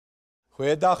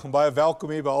Goeiedag en baie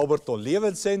welkom hier by Alberton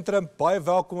Lewensentrum. Baie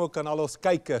welkom ook aan al ons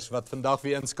kykers wat vandag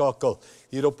weer inskakel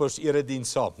hier op ons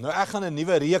erediens saam. Nou ek gaan 'n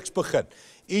nuwe reeks begin.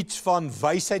 Iets van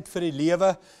wysheid vir die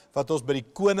lewe wat ons by die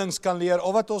konings kan leer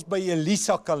of wat ons by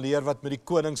Elisa kan leer wat met die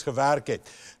konings gewerk het.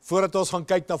 Voordat ons gaan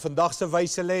kyk na vandag se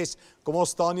wyse les, kom ons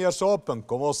staan eers op en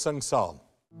kom ons sing saam.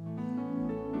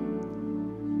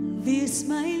 Wees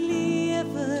my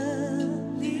lewe,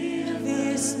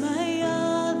 wees my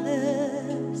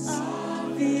alles,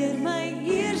 weer my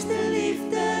eerste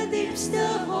liefde, diepste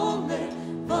honger,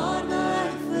 waarna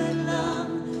ek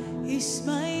verlang, is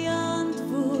my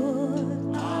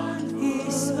antwoord,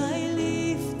 is my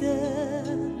liefde,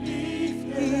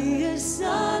 U is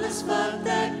alles wat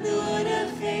ek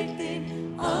nodig het en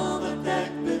al wat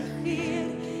ek begeer,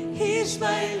 hier is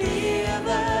my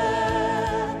lewe,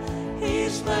 hier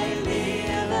is my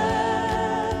lewe,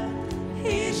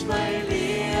 hier is my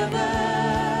lewe,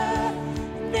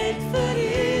 net vir U,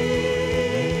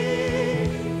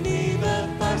 nuwe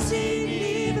passie,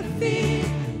 nuwe vuur,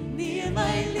 neem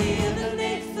my lewe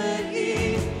net vir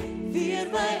U, weer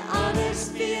my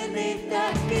alles, weer net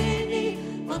ek en U,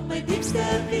 want my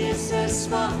diepste wese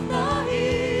smag na U,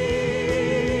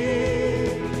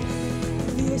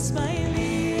 wees my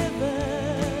lewe,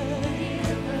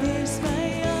 wees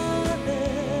my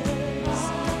alles,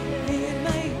 weer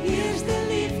my eerste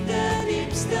liefde,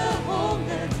 diepste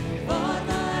honger,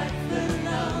 waarna ek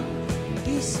verlang,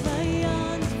 is my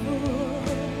antwoord,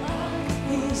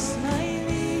 is my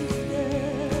liefde,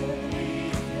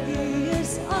 U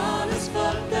is alles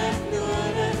wat ek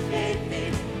nodig het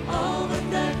en al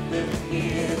wat ek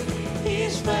begeer, hier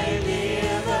is my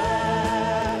lewe,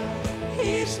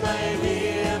 hier is my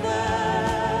lewe,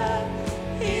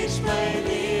 hier is my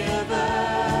lewe,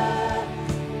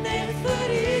 net vir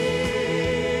U,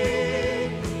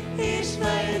 hier is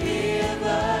my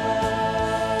lewe.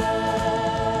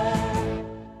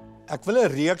 Ek wil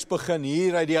 'n reeks begin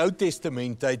hier uit die Ou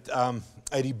Testament uit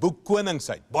die boek Konings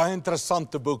uit. Baie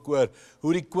interessante boek oor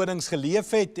hoe die konings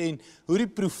geleef het en hoe die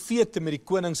profete met die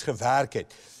konings gewerk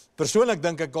het. Persoonlik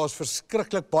dink ek daar's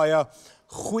verskriklik baie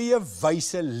goeie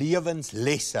wyse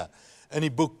lewenslesse in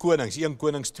die boek Konings, 1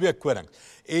 Konings, 2 Konings.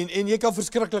 En jy kan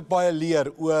verskriklik baie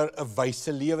leer oor 'n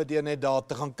wyse lewe deur net daar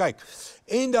te gaan kyk.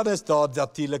 En dan is daar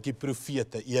natuurlik die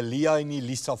profete, Elia en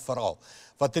Elisa veral,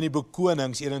 wat in die boek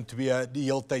Konings 1 en 2 die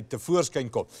heeltyd tevoorskyn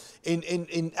kom.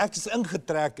 En ek is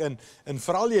ingetrek in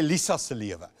veral Elisa se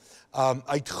lewe.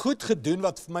 Hy het goed gedoen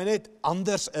wat vir my net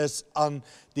anders is aan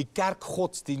die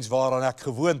kerkgodsdiens waaraan ek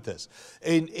gewoond is.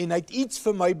 En hy het iets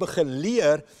vir my begin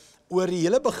leer oor die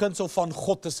hele beginsel van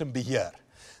God is in beheer.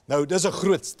 Nou, dis 'n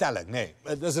groot stelling, nee.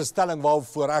 Dis 'n stelling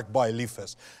waarvoor ek baie lief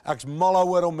is. Ek's mal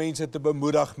daaroor om mense te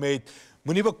bemoedig met,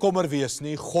 moenie bekommer wees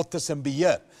nie, God is in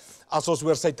beheer. As ons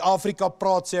oor Suid-Afrika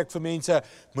praat, sê ek vir mense,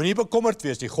 moenie bekommerd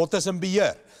wees nie, God is in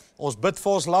beheer. Ons bid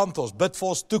vir ons land, ons bid vir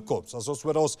ons toekoms. As ons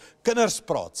oor ons kinders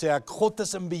praat, sê ek, God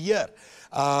is in beheer.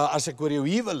 As ek oor jou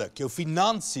huwelik, jou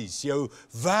finansies, jou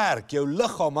werk, jou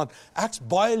liggaam, want ek's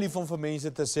baie lief om vir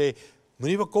mense te sê,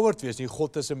 moenie bekommerd wees nie,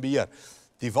 God is in beheer.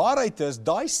 Die waarheid is,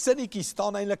 daai sinnetjie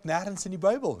staan eintlik nêrens in die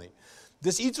Bybel nie.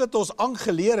 Dis iets wat ons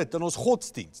aangeleer het in ons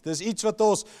godsdiens. Dis iets wat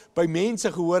ons by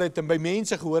mense gehoor het en by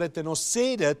mense gehoor het en ons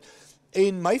sê dit.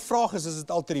 En my vraag is dit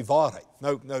altyd die waarheid?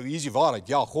 Nou hier is die waarheid.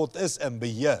 Ja, God is in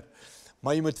beheer.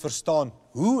 Maar jy moet verstaan,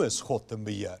 hoe is God in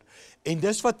beheer? En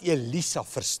dis wat Elisa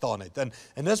verstaan het. En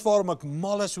dis waarom ek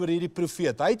mal is oor hierdie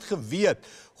profeet. Hy het geweet,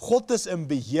 God is in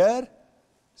beheer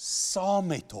saam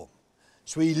met hom.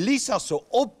 So Elisa se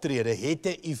optrede het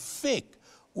 'n effek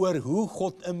oor hoe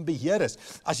God in beheer is.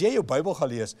 As jy jou Bybel gaan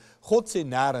lees, God sê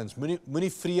nêrens,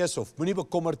 moenie vrees of moenie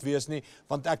bekommerd wees nie,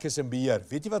 want ek is in beheer.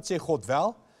 Weet jy wat sê God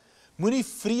wel? Moenie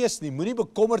vrees nie, moenie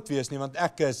bekommerd wees nie, want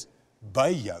ek is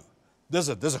by jou. Dis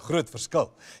 'n groot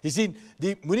verskil. Jy sien,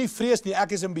 moenie vrees nie,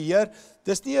 ek is in beheer.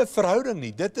 Dis nie 'n verhouding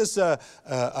nie. Dit is 'n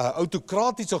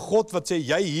autokratiese God wat sê,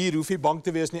 jy hier hoef nie bang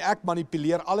te wees nie. Ek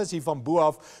manipuleer alles hier van bo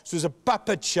af, soos 'n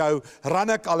puppet show, ran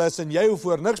ek alles en jy hoef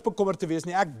oor niks bekommerd te wees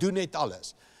nie. Ek doen net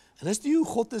alles. En dis nie hoe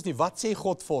God is nie. Wat sê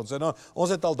God vir ons? En ons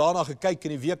het al daarna gekyk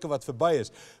in die weke wat verby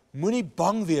is. Moenie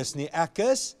bang wees nie, ek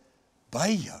is by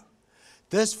jou.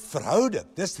 Dis verhouding,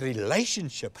 dis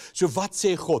relationship. So wat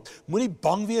sê God? Moenie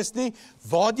bang wees nie,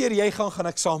 waardeur jy gaan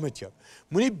ek saam met jou.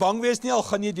 Moenie bang wees nie, al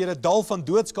gaan jy deur 'n dal van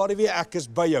doodskaduwee, ek is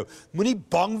by jou. Moenie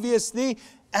bang wees nie,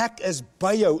 ek is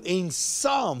by jou en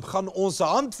saam gaan ons 'n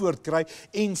antwoord kry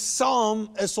en saam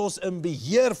is ons in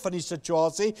beheer van die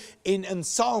situasie en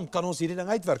saam kan ons hierdie ding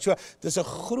uitwerk. So dis 'n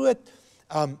groot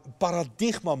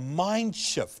paradigma, mind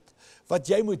shift wat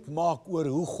jy moet maak oor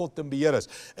hoe God in beheer is.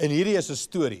 En hierdie is 'n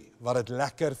storie wat dit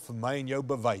lekker vir my en jou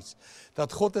bewys,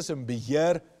 dat God is in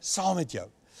beheer saam met jou.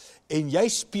 En jy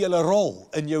speel 'n rol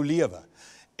in jou lewe.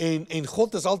 En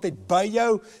God is altyd by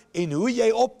jou, en hoe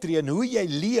jy optree en hoe jy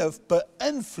leef,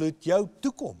 beïnvloed jou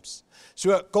toekoms.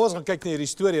 So, kom ons gaan kyk na hierdie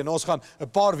storie, en ons gaan 'n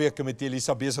paar weke met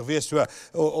Elisa besig wees, so,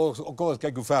 kom ons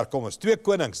kyk hoe ver kom ons. 2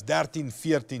 Konings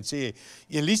 13:14 sê,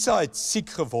 Elisa het siek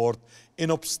geword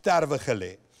en op sterwe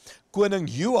gelê. Koning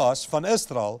Joas van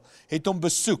Israel het hom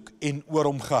besoek en oor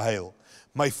hom gehuil.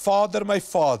 My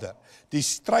vader, die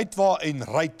strydwa en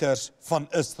ruiters van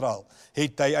Israel,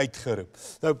 het hy uitgeroep.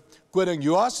 Nou, koning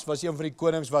Joas was een van die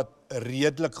konings wat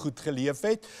redelik goed geleef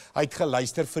het. Hy het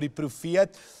geluister vir die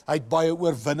profeet. Hy het baie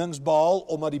oorwinnings behaal,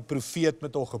 omdat die profeet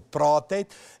met hom gepraat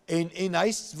het. En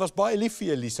hy was baie lief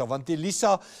vir Elisa, want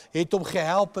Elisa het hom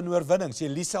gehelp in oorwinnings.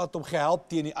 Elisa het hom gehelp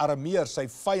teen die Arameer, sy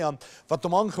vyand, wat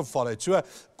hom aangeval het. So,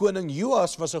 koning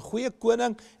Joas was 'n goeie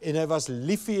koning, en hy was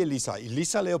lief vir Elisa.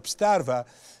 Elisa lê op sterwe,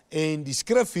 en die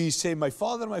skrif hier sê, my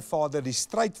vader, die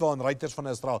strydwa en ruiters van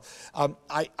Israel.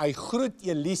 Hy groet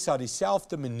Elisa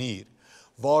dieselfde manier,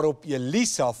 waarop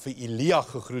Elisa vir Elia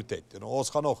gegroet het. En ons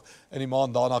gaan nog in die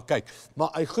maand daarna kyk. Maar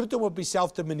hy groet hom op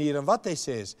dieselfde manier, en wat hy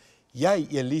sê is, jy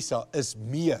Elisa is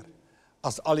meer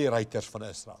as al die ruiters van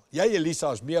Israel. Jy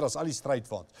Elisa is meer as al die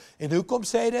strydwaans. En hoekom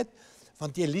sê hy dit?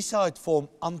 Want Elisa het vir hom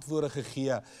antwoorde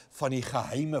gegee van die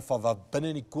geheime van wat binne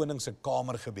in die koning se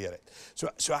kamer gebeur het.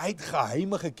 So hy het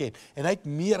geheime geken, en hy het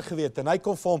meer geweet, en hy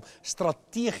kon vir hom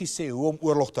strategies sê hoe om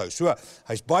oorlog te hou. So,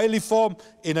 hy's baie lief vir hom,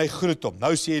 en hy groet hom.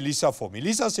 Nou sê Elisa vir hom,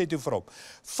 Elisa sê toe vir hom,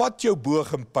 vat jou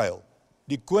boog en pyl.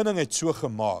 Die koning het so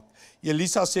gemaak.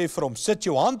 Elisa sê vir hom, sit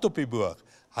jou hand op die boog.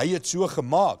 Hy het so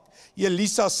gemaak.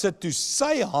 Elisa sit toe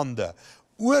sy hande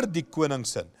oor die koning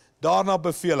se. Daarna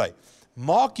beveel hy,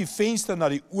 maak die venster na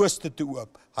die ooste toe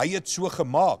oop. Hy het so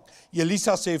gemaak.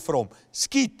 Elisa sê vir hom,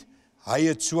 skiet. Hy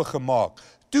het so gemaak.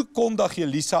 Toe kondig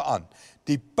Elisa aan,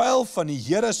 die pyl van die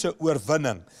Here se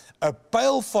oorwinning, 'n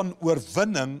pyl van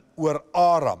oorwinning oor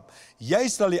Aram. Jy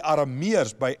sal die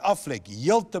Arameërs by Aflek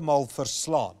heeltemal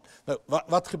verslaan. Nou,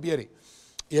 wat gebeur hier?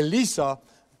 Elisa,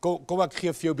 kom ek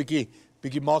gee vir jou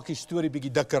bietjie maak die storie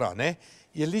bietjie dikker aan, hè?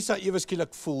 Elisa ewe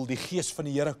skielik voel die gees van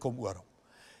die Here kom oor hom.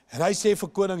 En hy sê vir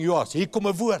koning Joas, hier kom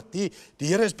 'n woord, die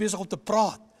Here is besig om te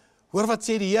praat. Hoor wat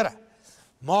sê die Here?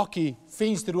 Maak die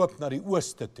venster oop na die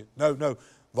ooste toe. Nou,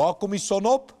 waar kom die son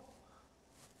op?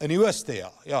 In die ooste,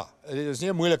 ja. Dit is nie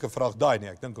 'n moeilike vraag daai nie,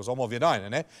 ek dink ons almal weet daai,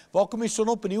 né? Waar kom die son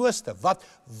op? In die ooste.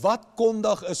 Wat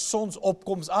kondig 'n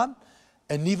sonsopkoms aan?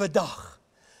 'n Nuwe dag,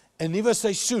 'n nuwe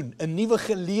seisoen, 'n nuwe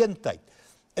geleentheid,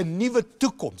 'n nuwe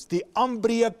toekoms, die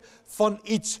aanbreek van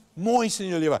iets moois in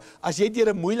jou lewe. As jy deur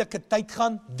 'n moeilike tyd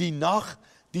gaan, die nag,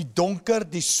 die donker,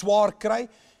 die swaar kry,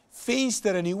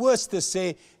 venster in die ooste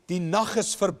sê, die nag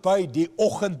is verby, die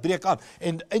oggend breek aan.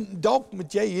 En dalk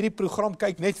moet jy hierdie program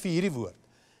kyk net vir hierdie woord.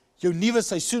 Jou nuwe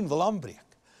seisoen wil aanbreek.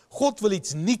 God wil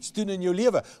iets nuuts doen in jou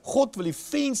lewe. God wil die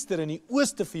venster in die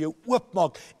ooste vir jou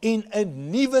oopmaak en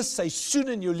 'n nuwe seisoen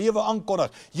in jou lewe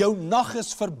aankondig. Jou nag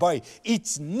is verby,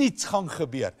 iets nuuts gaan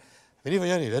gebeur. Weet nie van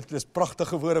jou nie, dit is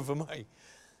pragtige woorde vir my.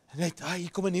 Net, hier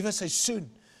kom 'n nuwe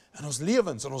seisoen in ons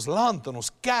lewens, in ons land, in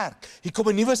ons kerk. Hier kom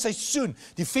 'n nuwe seisoen.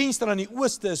 Die venster aan die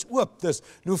ooste is oop. Dis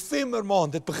November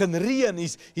maand, dit begin reën.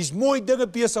 Hier's mooi dinge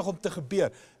besig om te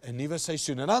gebeur. 'n Nuwe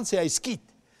seisoen. En dan sê hy skiet.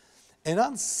 En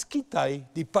dan skiet hy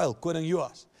die pyl, koning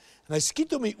Joas. En hy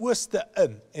skiet hom die ooste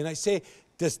in. En hy sê,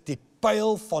 dis die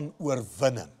pyl van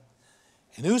oorwinning.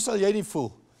 En hoe sal jy nie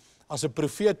voel, as 'n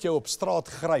profeet jou op straat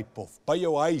gryp, of by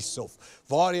jou huis, of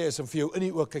waar jy is, en vir jou in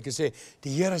die oë kyk en sê,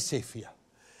 die Here sê vir jou,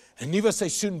 'n nuwe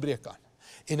seisoen breek aan.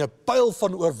 En 'n pyl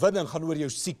van oorwinning gaan oor jou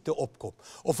siekte opkom.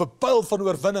 Of 'n pyl van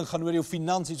oorwinning gaan oor jou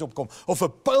finansies opkom. Of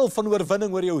 'n pyl van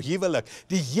oorwinning oor jou huwelik.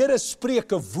 Die Here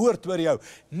spreek 'n woord oor jou.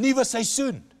 Nuwe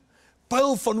seisoen.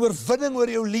 Pyl van oorwinning oor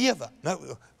jou lewe.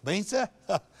 Nou, mense,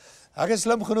 ek is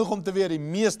slim genoeg om te weet, die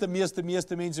meeste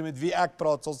mense met wie ek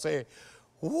praat sal sê,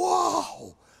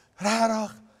 wow,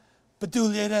 rarig,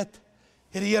 bedoel jy dit?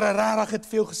 Het die Here rarig het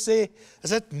vir jou gesê?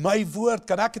 Is dit my woord?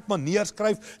 Kan ek dit maar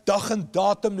neerskryf? Dag en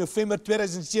datum, November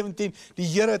 2017, die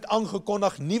Here het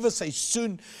aangekondig, nuwe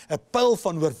seisoen, 'n pyl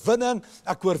van oorwinning,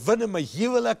 ek oorwin in my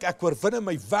huwelik, ek oorwin in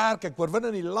my werk, ek oorwin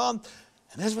in die land,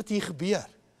 en dis wat hier gebeur.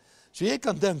 So jy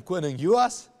kan dink, koning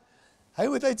Joas, hy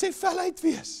moet uit sy vel uit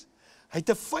wees. Hy het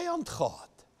 'n vyand gehad.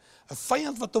 'n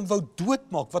Vyand wat hom wou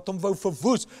doodmaak, wat hom wou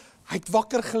verwoes. Hy het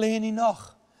wakker gelê in die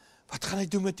nag. Wat gaan hy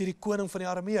doen met hierdie koning van die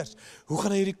Arameërs? Hoe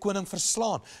gaan hy hierdie koning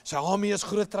verslaan? Sy armee is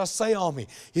groter as sy armee.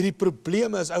 Hierdie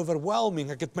probleme is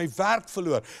overwhelming. Ek het my werk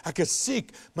verloor. Ek is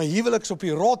siek. My huwelik is op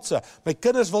die rotse. My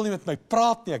kinders wil nie met my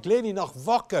praat nie. Ek lê in die nag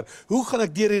wakker. Hoe gaan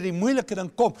ek deur hierdie moeilike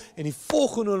ding kom? En die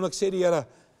volgende oomblik sê die Here,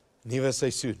 nuwe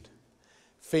seisoen.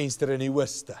 Venster in die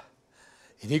ooste.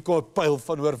 En hier kom 'n pyl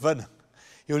van oorwinning.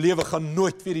 Jou lewe gaan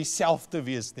nooit weer dieselfde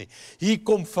wees nie. Hier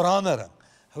kom verandering.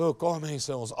 Hallo, kom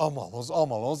mense, ons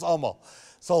almal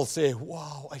sal sê,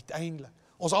 wow, uiteindelik.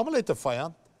 Ons almal het 'n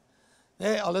vyand.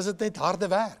 Nee, al is dit net harde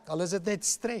werk, al is dit net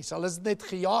stres, al is dit net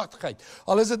gejaagdheid,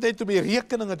 al is dit net om die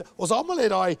rekeninge, ons almal het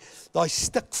daai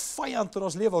stuk vyand in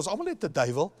ons lewe, ons almal het 'n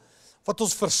duiwel, wat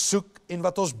ons versoek, en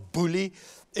wat ons boelie,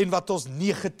 en wat ons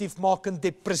negatief maak, en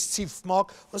depressief maak,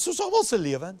 dit is ons almal se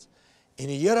lewens, en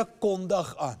die Here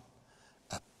kondig aan,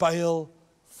 'n pyl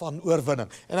van oorwinning,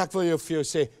 en ek wil vir jou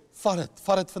sê, vat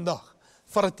dit vandag,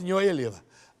 vat dit in jou eie lewe,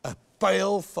 'n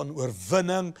pyl van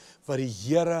oorwinning, wat die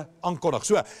Here aankondig.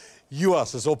 So,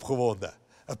 Joas is opgewonde,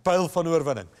 'n pyl van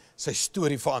oorwinning, sy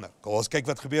storie verander. Kom ons kyk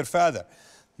wat gebeur verder.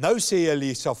 Nou sê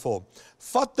Elisa vir hom,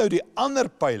 vat nou die ander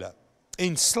pyle,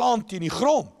 en slaan teen die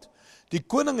grond. Die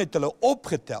koning het hulle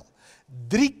opgetel,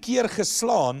 3 keer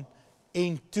geslaan,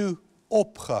 en toe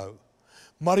opgehou.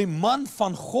 Maar die man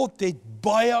van God het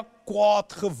baie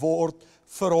kwaad geword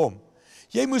vir hom.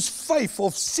 Jy moes 5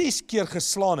 of 6 keer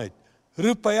geslaan het,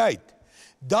 roep hy uit.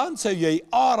 Dan sou jy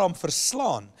Aram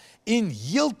verslaan en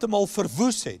heeltemal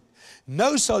verwoes het.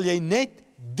 Nou sal jy net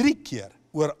 3 keer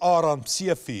oor Aram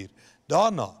seevier.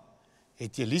 Daarna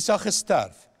het Elisa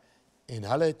gesterf en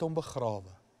hulle het hom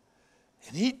begrawe.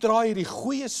 En hier draai hierdie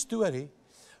goeie storie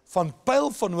van pyl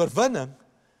van oorwinning,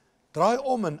 draai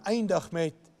om en eindig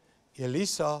met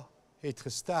Elisa het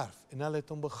gesterf en hulle het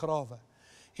hom begrawe.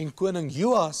 En koning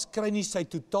Joas kry nie sy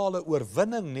totale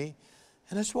oorwinning nie,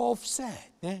 en dit is wel half sad,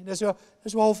 nee? Dit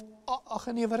is wel half, ag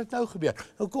nee, wat het nou gebeur?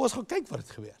 Nou kom ons gaan kyk wat het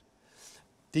gebeur.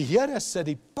 Die Here sit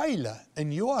die pyle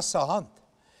in Joas se hand,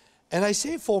 en hy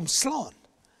sê vir hom, slaan,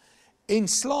 en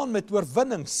slaan met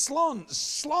oorwinning,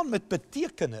 slaan met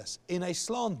betekenis, en hy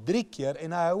slaan 3 keer,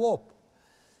 en hy hou op.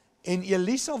 En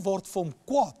Elisa word vir hom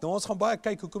kwaad. Nou ons gaan baie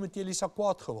kyk, hoekom het Elisa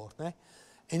kwaad geword, nee?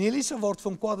 En Elisa word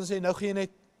vir hom kwaad en sê, nou gaan jy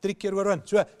net 3 keer oorwin.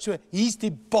 So, hier's die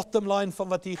bottom line van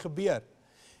wat hier gebeur.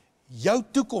 Jou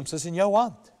toekoms is in jou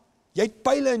hand. Jy het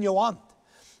pyle in jou hand.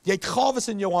 Jy het gawes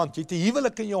in jou hand. Jy het 'n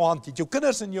huwelik in jou hand. Jy het jou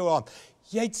kinders in jou hand.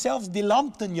 Jy het selfs die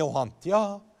land in jou hand.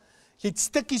 Ja. Jy het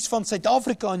stukkies van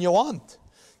Suid-Afrika in jou hand.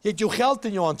 Jy het jou geld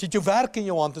in jou hand. Jy het jou werk in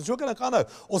jou hand. En so kan ek aanhou.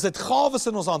 Ons het gawes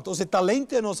in ons hand. Ons het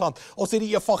talente in ons hand. Ons het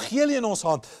die evangelie in ons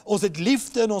hand. Ons het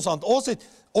liefde in ons hand.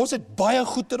 Ons het baie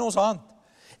goed in ons hand.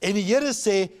 En die Here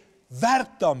sê,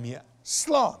 werk daarmee,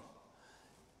 slaan.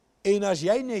 En as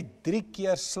jy net 3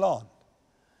 keer slaan,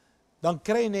 dan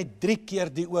kry jy net 3 keer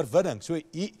die oorwinning. So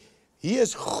hier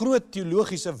is groot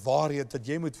teologiese waarheid wat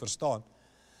jy moet verstaan.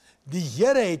 Die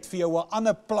Here het vir jou 'n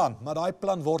ander plan, maar daai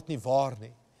plan word nie waar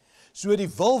nie. So die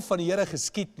wil van die Here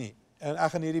geskied nie. En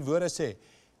ek gaan hierdie woorde sê,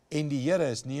 en die Here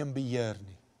is nie in beheer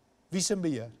nie. Wie is in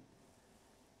beheer?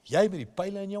 Jy met die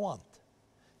pyle in jou hand.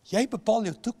 Jy bepaal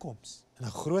jou toekoms in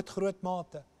 'n groot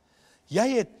mate.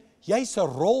 Jy's 'n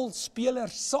rolspeler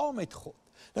saam met God.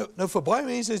 Nou vir baie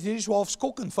mense is hierdie so half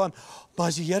skokkend van, maar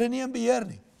is die Here nie in beheer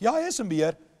nie? Ja, hy is in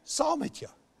beheer, saam met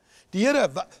jou. Die Here,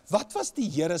 wat was die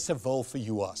Here se wil vir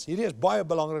Joas? Hierdie is baie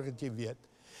belangrik dat jy weet.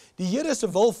 Die Here se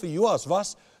wil vir Joas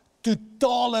was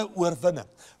totale oorwinning.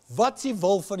 Wat is die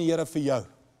wil van die Here vir jou?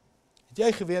 Het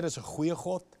jy geweet, is 'n goeie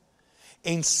God?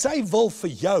 En sy wil vir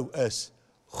jou is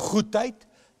goedheid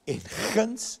en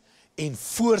guns en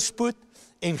voorspoed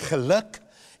en geluk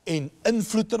en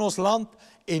invloed in ons land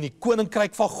en die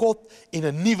koninkryk van God en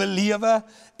 'n nuwe lewe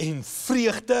en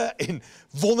vreugde en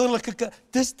wonderlike,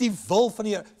 dis die wil van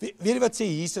die Here. Weet jy wat sê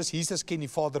Jesus? Jesus ken die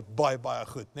Vader baie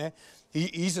goed, né?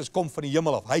 Jesus kom van die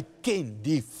hemel af. Hy ken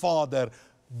die Vader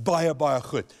baie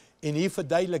goed. En hier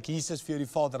verduidelik Jesus vir die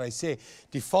Vader. Hy sê,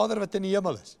 die Vader wat in die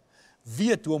hemel is,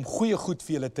 weet hoe om goeie goed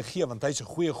vir julle te gee, want hy's 'n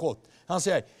goeie God. Dan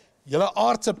sê hy, julle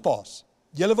aardse paas,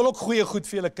 julle wil ook goeie goed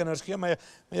vir julle kinders gee, maar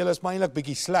julle is maar eintlik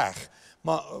bietjie sleg,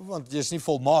 want jy is nie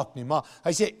volmaak nie. Maar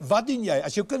hy sê, wat doen jy?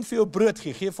 As jou kind vir jou brood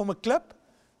gee, gee vir hom 'n klip?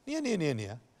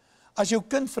 Nee. As jou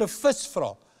kind vir 'n vis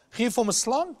vra, gee vir hom 'n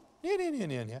slang?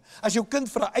 Nee. As jou kind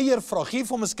vir 'n eier vra, gee vir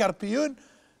hom 'n skorpioen?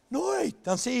 Nooit.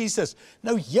 Dan sê Jesus,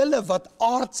 nou julle wat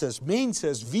aards is, mense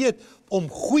is, weet om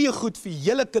goeie goed vir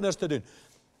julle kinders te doen.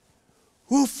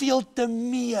 Hoeveel te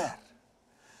meer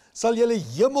sal julle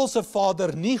hemelse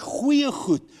Vader nie goeie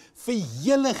goed vir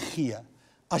julle gee,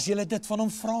 as julle dit van hom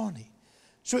vra nie.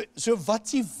 So wat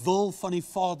is die wil van die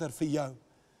Vader vir jou?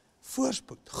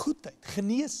 Voorspoed, goedheid,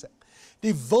 genesing,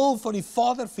 Die wil van die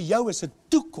Vader vir jou is 'n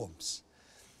toekoms.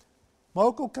 Maar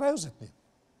ook al kry ons dit nie.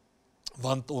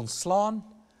 Want ons slaan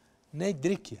net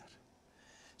 3 keer.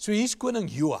 So hier's koning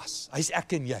Joas, hy's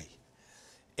ek en jy.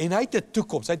 En hy het 'n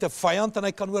toekoms, hy het 'n vyand en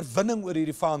hy kan oorwinning oor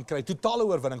hierdie vyand kry, totale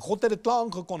oorwinning. God het dit klaar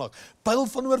aangekondig. Pyl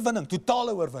van oorwinning,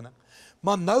 totale oorwinning.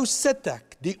 Maar nou sit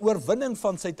ek die oorwinning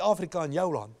van Suid-Afrika in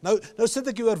jou land. Nou sit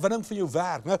ek die oorwinning van jou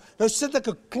werk. Nou sit ek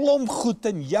 'n klomp goed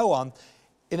in jou hand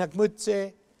en ek moet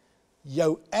sê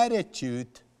jou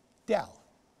attitude tel.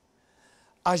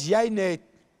 As jy net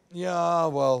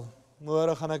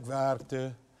môre gaan ek werk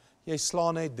toe. Jy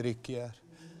slaan net 3 keer.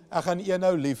 Ek gaan een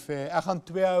ou lief hê, ek gaan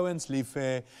 2 ouens lief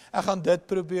hê, ek gaan dit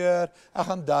probeer, ek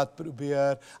gaan dat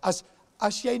probeer.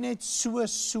 As jy net so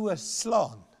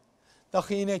slaan, dan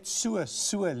gaan jy net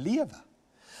so lewe.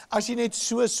 As jy net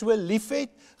so lief het,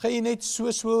 gaan jy net so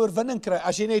oorwinning kry.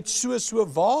 As jy net so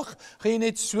waag, gaan jy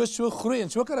net so groei. En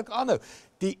so kan ek aanhou.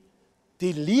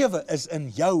 Die lewe is in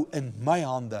jou, in my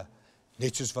hande,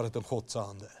 net soos wat dit in God se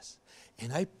hande is.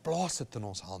 En hy plaas dit in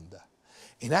ons hande.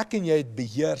 En ek en jy het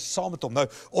beheer saam met hom. Nou,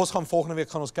 ons gaan volgende week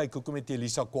gaan ons kyk hoekom het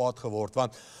Elisa kwaad geword,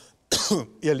 want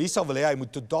Elisa wil hê hy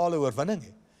moet totale oorwinning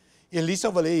hê. Elisa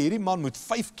wil hê hierdie man moet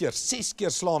 5 keer, 6 keer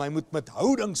slaan, hy moet met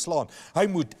houding slaan, hy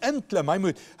moet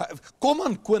inklim, kom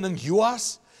aan koning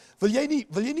Joas, wil jy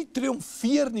nie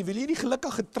triomfeer nie, wil jy nie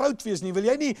gelukkig getroud wees nie, wil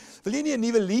jy nie 'n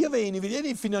nuwe lewe hê nie, wil jy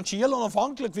nie finansiëel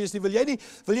onafhanklik wees nie, wil jy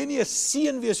nie 'n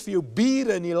seën wees vir jou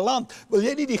bure in die land, wil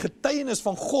jy nie die getuienis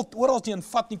van God oral teen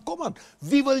vat nie, kom aan,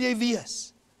 wie wil jy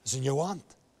wees? Dis in jou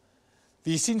hand.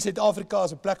 Wil jy sien Suid-Afrika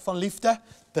as 'n plek van liefde?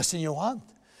 Dis in jou hand.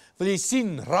 Wil jy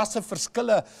sien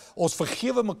rasseverskille, ons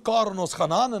vergewe mekaar en ons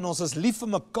gaan aan en ons is lief vir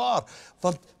mekaar,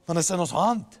 want dit is in ons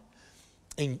hand.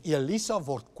 En Elisa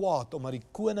word kwaad omdat die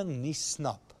koning nie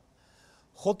snap.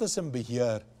 God is in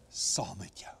beheer saam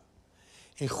met jou.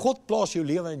 En God plaas jou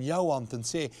lewe in jou hand en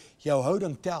sê, jou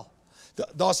houding tel.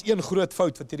 Daar's een groot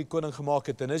fout wat hierdie koning gemaak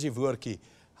het en dis die woordjie,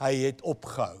 hy het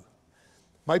opgehou.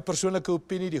 My persoonlike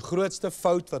opinie, die grootste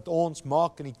fout wat ons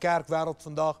maak in die kerkwêreld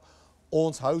vandag,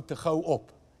 ons hou te gou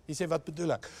op. Jy sê, wat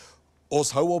bedoel ek?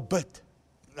 Ons hou op bid.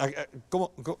 Kom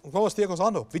ons steek ons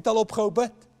hand op. Wie het al opgehou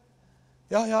bid?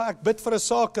 Ja, ek bid vir 'n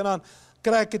saak en dan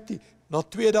kry ek dit nie. Na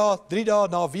 2 dae, 3 dae,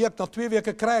 na 'n week, na 2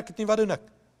 weke kry ek dit nie. Wat doen ek?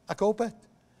 Ek hou op bid.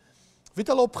 Wie het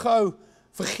al opgehou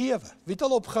vergewe? Wie het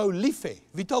al opgehou lief hê?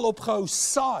 Wie het al opgehou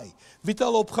saai? Wie het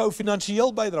al opgehou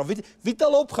finansiëel bydra? Wie het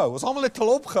al opgehou? Ons almal het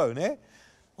al opgehou, né?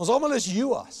 Ons almal is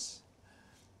Joas.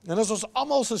 En dis ons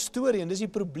almal se storie en dis die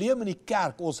probleem in die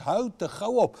kerk. Ons hou te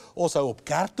gou op. Ons hou op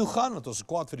kerk toe gaan want ons is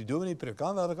kwaad vir die dominee,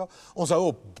 predikant, ons hou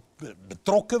op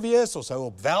betrokke wees, ons hou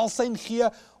op welsyn gee,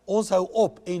 ons hou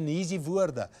op en hier is die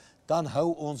woorde, dan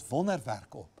hou ons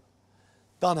wonderwerk op.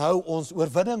 Dan hou ons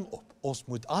oorwinning op. Ons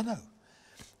moet aanhou.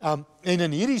 En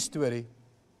in hierdie storie,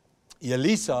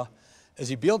 Elisa is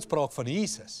die beeldspraak van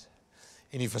Jesus.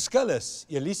 En die verskil is,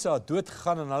 Elisa het dood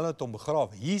gegaan en hulle het hom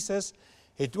begrawe. Jesus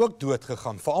het ook dood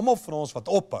gegaan, vir almal van ons wat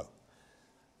ophou.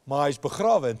 Maar hy is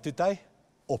begrawe en toe het hy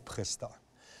opgestaan.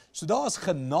 So daar is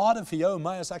genade vir jou en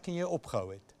my as ek en jy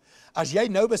opgehou het. As jy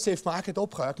nou besef, maar ek het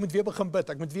opgehou, ek moet weer begin bid,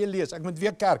 ek moet weer lees, ek moet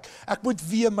weer kerk, ek moet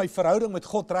weer my verhouding met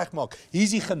God regmaak. Hier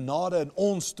is die genade in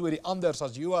ons storie anders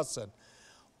as Joas se.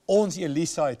 Ons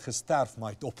Elisa het gesterf,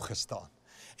 maar het opgestaan.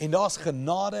 En daar's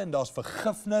genade en daar's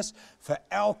vergifnis vir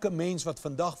elke mens wat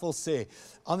vandag wil sê,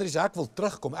 Andries, ek wil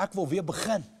terugkom, ek wil weer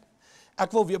begin.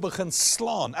 Ek wil weer begin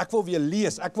slaan, ek wil weer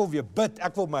lees, ek wil weer bid,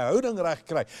 ek wil my houding reg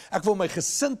kry, ek wil my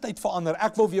gesindheid verander,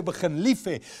 ek wil weer begin lief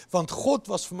hê, want God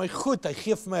was vir my goed, hy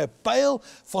gee vir my 'n pyl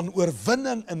van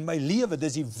oorwinning in my lewe,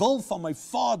 dis die wil van my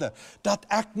Vader, dat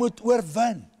ek moet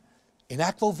oorwin, en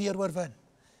ek wil weer oorwin.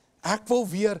 Ek wil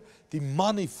weer die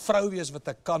man, die vrou wees wat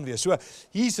ek kan wees. So,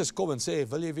 Jesus kom en sê,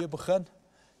 wil jy weer begin?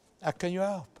 Ek kan jou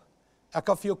help. Ek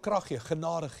kan vir jou krag gee,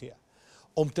 genade gee,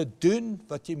 om te doen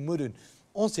wat jy moet doen.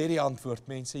 Ons het die antwoord,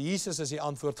 mense. Jesus is die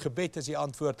antwoord, gebed is die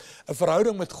antwoord, 'n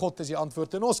verhouding met God is die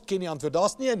antwoord, en ons ken die antwoord.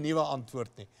 Daar's nie 'n nuwe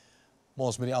antwoord nie, maar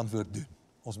ons moet die antwoord doen.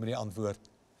 Ons moet die antwoord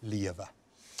lewe.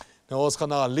 Nou, ons gaan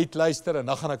na 'n lied luister, en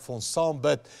dan gaan ek vir ons saam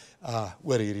bid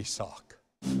oor hierdie saak.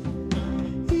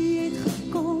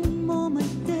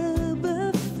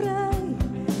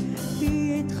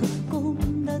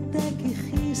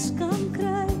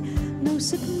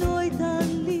 Sit nooit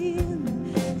alleen,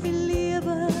 die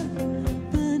lewe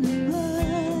binne my.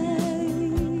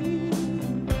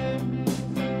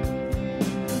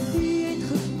 U het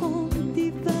gekom,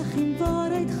 die weg en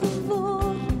waarheid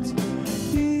geword.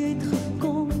 U het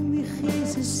gekom, die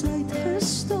Gees is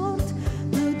uitgestort.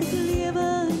 Nou het ek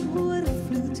lewe in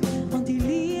oorvloed.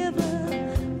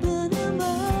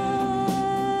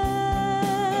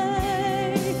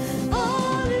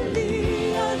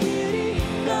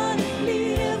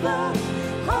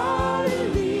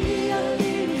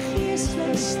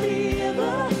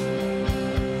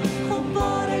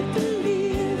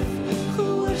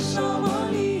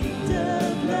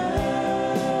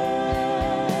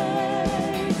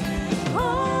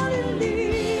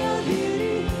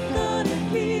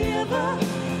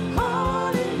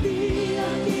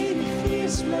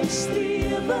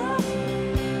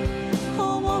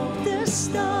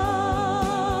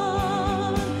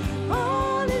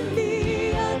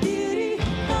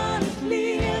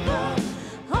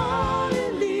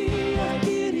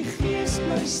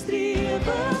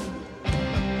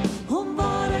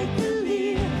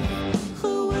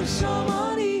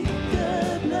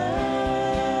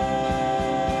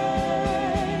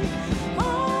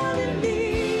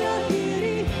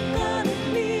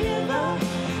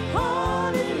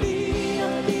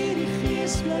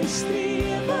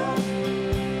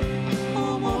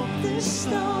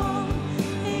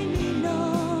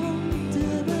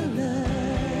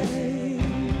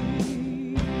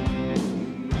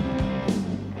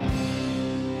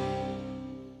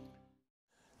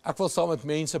 Ek wil saam met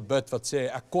mense bid wat sê,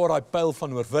 ek kort die pyl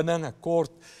van oorwinning, ek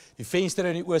kort die venster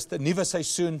in die ooste, nuwe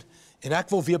seisoen, en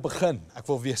ek wil weer begin. Ek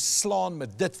wil weer slaan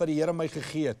met dit wat die Here my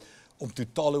gegee het, om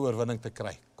totale oorwinning te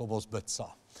kry. Kom ons bid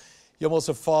saam.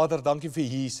 Hemelse Vader, dankie vir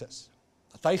Jesus,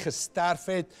 dat hy gesterf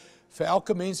het vir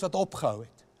elke mens wat opgehou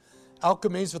het. Elke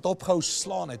mens wat opgehou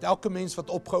slaan het, elke mens wat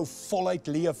opgehou voluit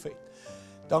leef het.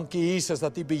 Dankie Jesus,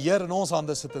 dat die beheer in ons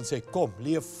hande sit en sê, kom,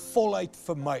 leef voluit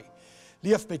vir my.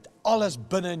 Leef met alles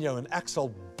binne in jou en ek sal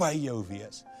by jou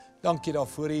wees. Dankie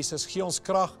daarvoor Jesus, gee ons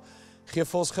krag, gee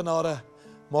vir ons genade,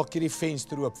 maak hierdie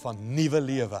venster oop van nuwe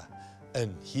lewe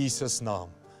in Jesus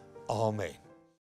naam. Amen.